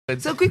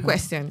So, quick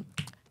question.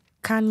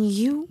 Can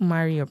you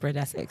marry your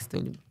brother's ex,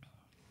 Tolu?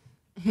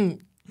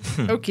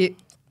 Okay.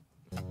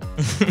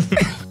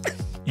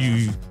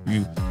 You.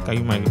 Can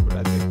you marry your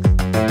brother's ex?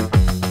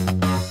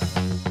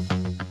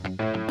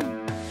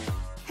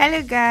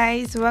 Hello,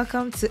 guys.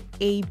 Welcome to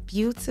a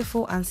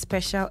beautiful and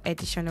special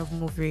edition of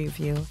Movie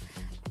Review.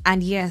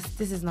 And yes,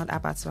 this is not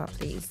Abattoir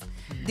Place.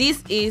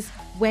 This is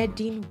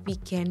Wedding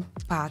Weekend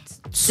Part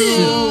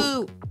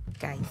 2.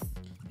 Guys,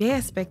 we're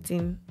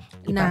expecting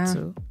a part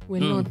 2. We're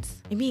not.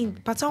 I mean,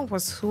 part 1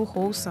 was so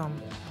wholesome.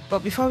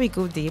 But before we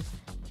go deep,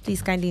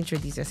 please kindly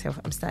introduce yourself.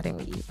 I'm starting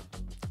with you.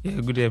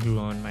 Yeah, good day,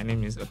 everyone. My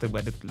name is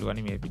Otegbade,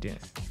 Toluwanimi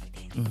evidence.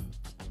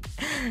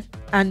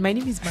 And my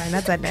name is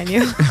Maranatha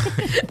Daniel.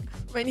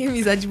 My name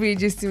is Ajiboye,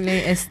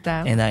 Jesutimilehin,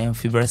 Esther. And I am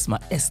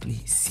Fiberesima,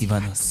 Esli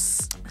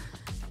Fiberesima.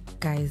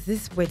 Guys,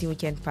 this Wedding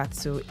Weekend Part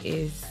 2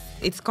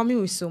 it's coming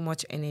with so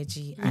much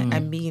energy. I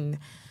mean,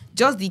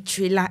 just the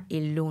trailer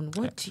alone.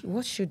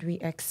 What should we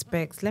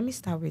expect? Let me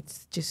start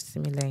with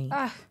Jesutimilehin.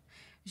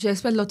 You should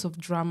expect a lot of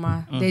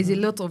drama. There is a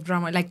lot of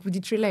drama. Like with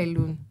the trailer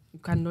alone, you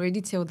can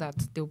already tell that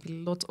there will be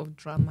a lot of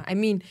drama. I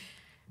mean,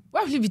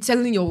 why would you be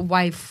telling your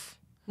wife,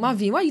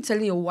 Marvin, why are you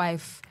telling your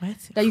wife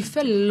that you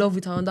fell in love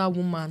with another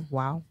woman?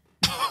 Wow.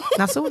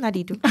 Now, so what did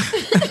he do?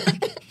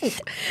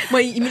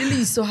 But immediately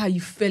you saw how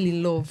you fell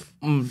in love.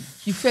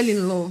 You fell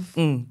in love.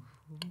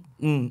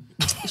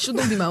 It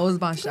shouldn't be my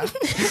husband, Sha.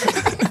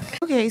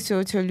 Okay,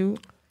 so Tolu.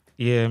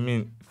 Yeah, I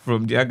mean,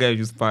 from the other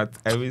guy's part,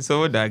 I mean,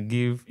 someone that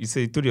you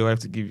told your wife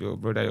to give your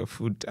brother your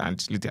food, and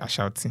they are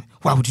shouting,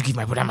 "Why would you give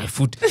my brother my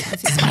food?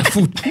 This is my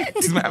food.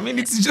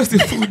 It's just a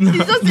food now."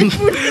 It's just a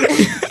food.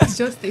 It's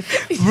just a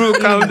food. Bro,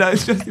 calm down.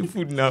 It's just a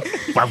food now.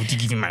 Why would you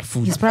give him my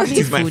food? He's probably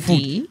This is my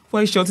foodie. food. Why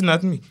are you shouting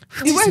at me?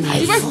 The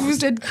wife who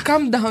said,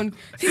 "Calm down.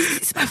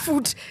 It's my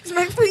food. It's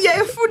my food. Yeah,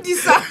 your food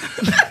is sir."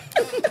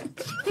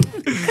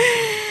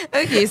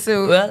 Okay,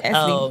 so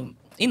Well,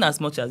 in as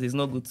much as it's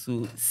not good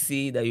to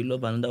say that you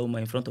love another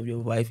woman in front of your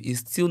wife, it's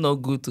still not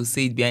good to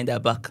say it behind her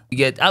back. You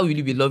get, how will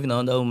you be loving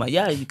another woman?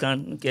 Yeah, you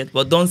can get,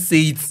 but don't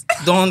say it.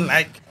 Don't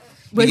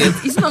But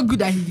it's not good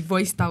that he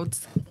voiced out.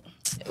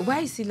 why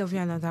is he loving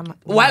another man?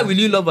 Why will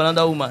you love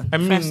another woman? I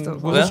mean, First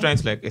of we're just trying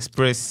to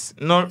express,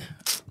 not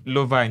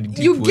love her in the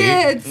deep You way.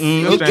 get.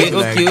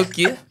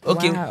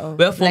 Okay. Wow.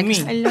 Well, for Like,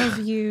 me, I love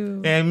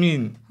you. I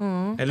mean,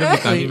 I love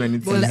you can mean many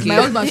But things. my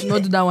husband should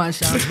not do that one,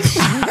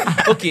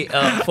 Sha. okay,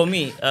 for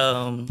me,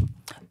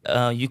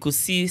 you could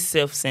see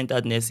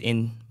self-centeredness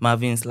in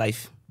Marvin's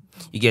life.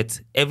 You get,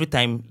 every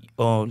time,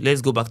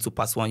 let's go back to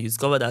part 1, you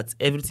discover that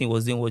everything he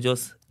was doing was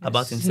just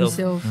about himself.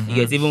 You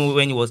get, even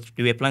when they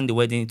were planning the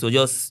wedding, it was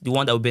just the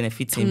one that would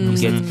benefit him. You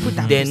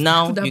get, then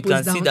now you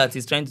can see that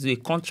he's trying to do a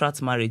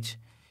contract marriage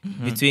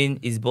between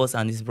his boss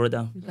and his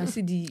brother. You can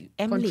see the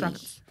Emily.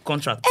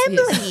 Contract.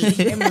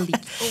 Emily.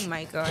 Oh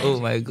my god. Oh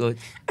my God.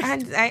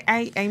 And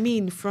I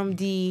mean, from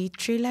the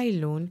trailer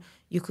alone,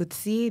 you could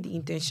see the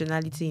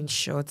intentionality in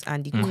shots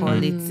and the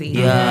quality.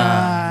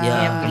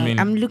 Yeah. Emily.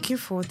 I'm looking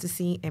forward to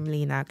seeing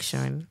Emily in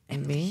action.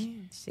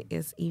 Emily, she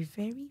is a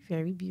very,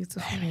 very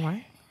beautiful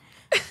woman.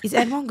 Is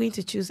Edmond going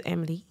to choose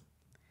Emily?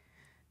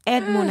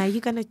 Edmond, are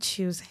you going to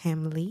choose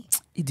Emily?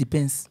 It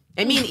depends.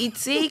 I mean, it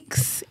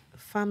takes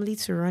family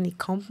to run a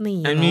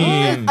company. I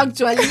mean,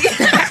 Actually.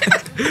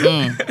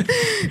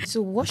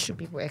 So what should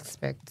people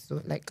expect?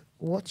 So, like,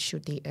 what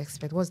should they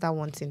expect? What's that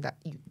one thing that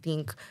you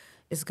think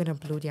is going to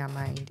blow their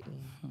mind?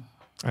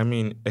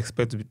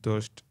 expect to be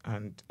touched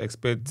and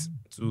expect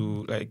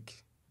to,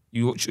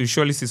 you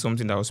surely see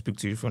something that will speak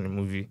to you from the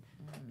movie.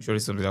 Surely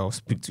something that will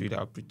speak to you, that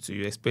will preach to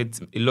you.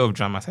 Expect a lot of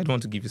drama. So I don't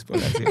want to give you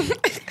spoilers.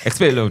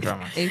 Expect a lot of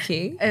drama.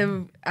 Okay.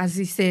 As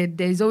he said,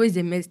 there's always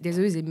a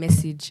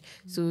message.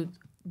 So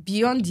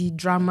beyond the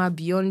drama,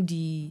 beyond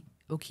the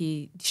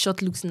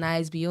shot looks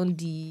nice, beyond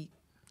the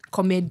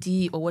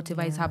comedy or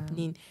whatever is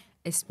happening,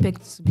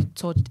 expect to be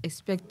touched,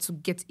 expect to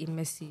get a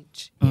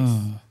message.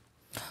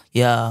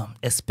 Yeah,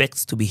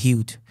 expect to be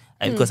healed.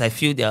 Because I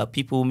feel there are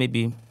people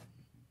maybe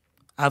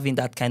having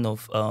that kind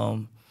of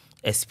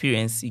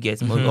experience, you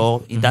get,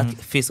 or in that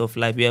phase of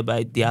life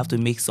whereby they have to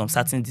make some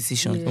certain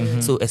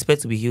decisions. So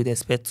expect to be healed,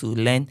 expect to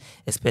learn,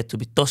 expect to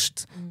be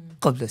touched.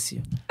 God bless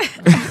you.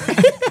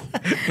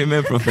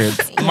 Amen, prophet.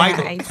 Yeah,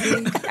 I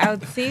think I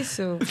would say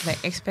so.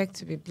 Like, expect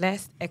to be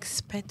blessed,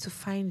 expect to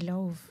find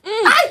love.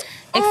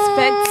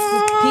 Expect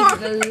to pick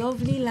the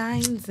lovely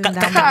lines in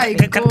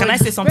that. Can I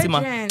say something,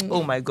 man? Brethren.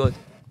 Oh my God.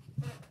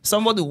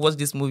 Somebody will watch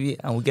this movie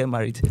and will get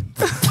married.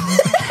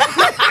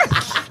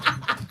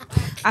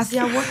 As you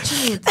are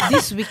watching it,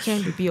 this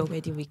weekend will be your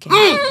wedding weekend.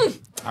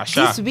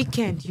 Asha. This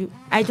weekend,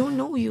 I don't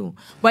know you,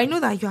 but I know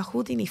that you are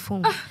holding a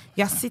phone.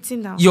 You are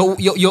sitting down.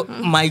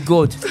 My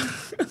God.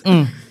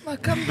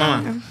 Come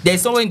down.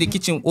 There's someone in the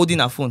kitchen holding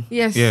a phone.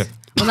 Yes. Yeah.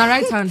 On the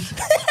right hand.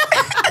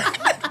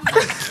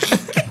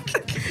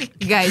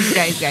 Guys.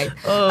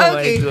 Oh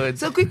my God.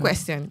 So, quick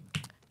question: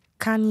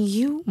 can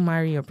you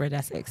marry your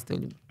brother's ex,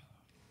 Tolu?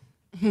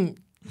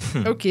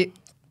 Okay.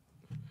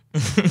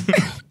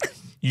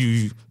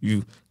 You.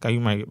 Can you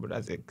marry your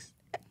brother's ex?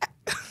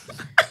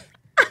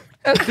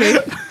 Okay.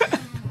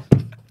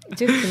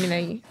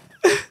 Jesutimilehin.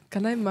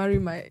 Can I marry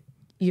my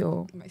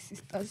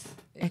sister's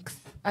ex?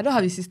 I don't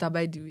have a sister,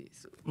 by the way.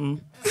 So. No,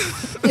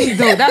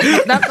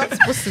 that's not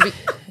supposed to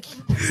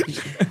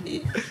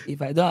be.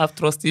 If I don't have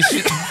trust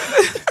issues.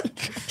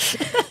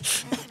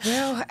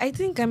 Well, I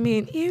think,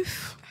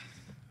 if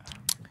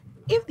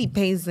the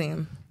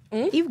person,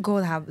 if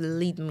God have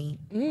lead me,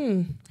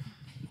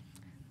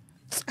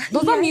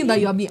 Does that mean that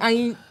you have been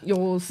eyeing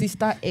your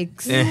sister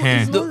ex?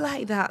 it's not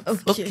like that.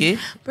 Okay.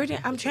 Brother,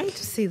 I'm trying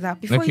to say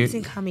that before you Okay.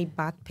 think I'm a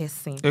bad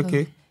person.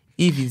 Okay.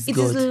 If it's It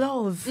God. is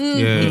love. Yeah.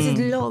 It is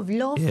love.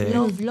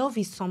 Yeah. Love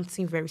is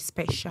something very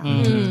special.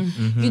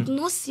 Mm-hmm. You do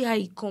not see how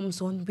he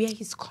comes on, where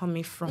he's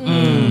coming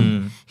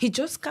from. He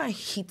just can't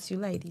hit you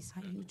like this,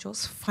 and you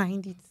just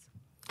find it.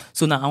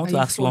 So now I want Are to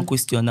you ask you one full?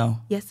 question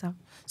now. Yes, sir.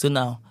 So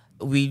now,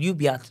 will you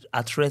be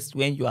at rest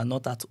when you are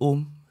not at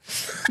home?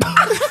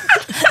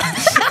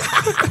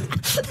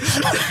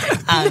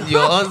 And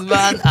your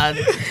husband and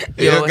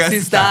your Your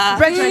sister.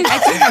 Brethren, I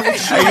think I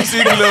would Are you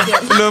saying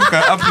love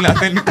can happen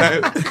at any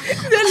time?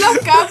 The love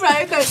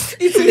camera.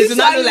 It will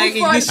not look like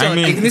ignition. I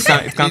mean, ignition.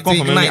 it can come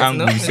from any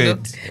angle you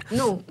said.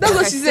 No, That's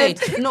what like she I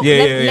said. No, Yeah,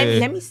 let, yeah.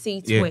 let me say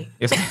it Yeah. well.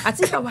 Yes. I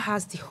think I will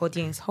ask the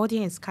audience.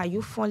 Audience, can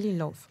you fall in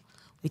love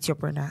with your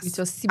brothers? With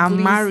your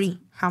and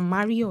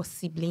marry your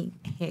sibling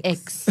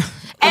Ex.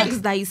 Ex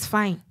that is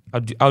fine. How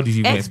did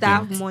you even Ex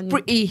that explain? have money.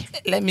 Pretty.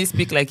 Let me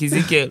speak like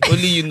Ezekiel.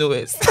 Only you know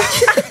it.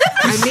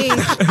 I mean,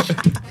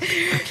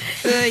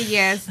 so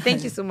yes,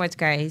 thank you so much,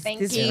 guys.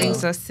 This you.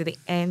 brings us to the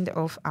end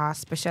of our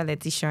special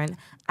edition.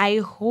 I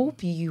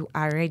hope you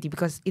are ready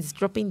because it's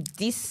dropping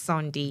this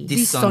Sunday.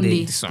 This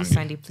Sunday. This This Sunday.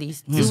 Sunday,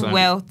 please do Sunday.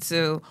 well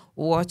to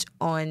watch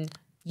on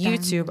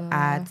YouTube Damilola.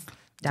 at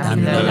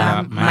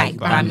Damilola Mike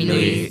Bamiloye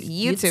Bamiloye's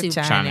YouTube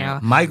YouTube channel.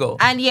 My God.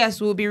 And yes,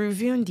 we'll be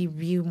reviewing the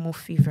real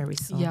movie very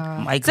soon.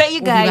 Yeah. My So God. you We'll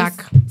be guys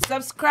back.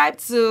 subscribe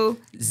to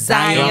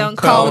Zion Zion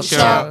Culture.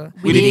 Culture.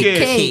 With the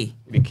K. K.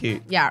 The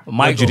K. Yeah.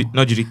 My God.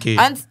 Not Judy K.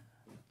 And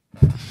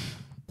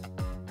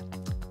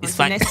It's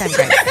until fine. next time,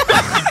 guys.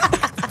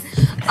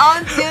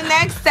 Until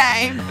next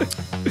time.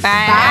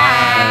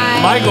 Bye.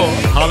 My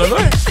God.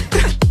 Hallelujah.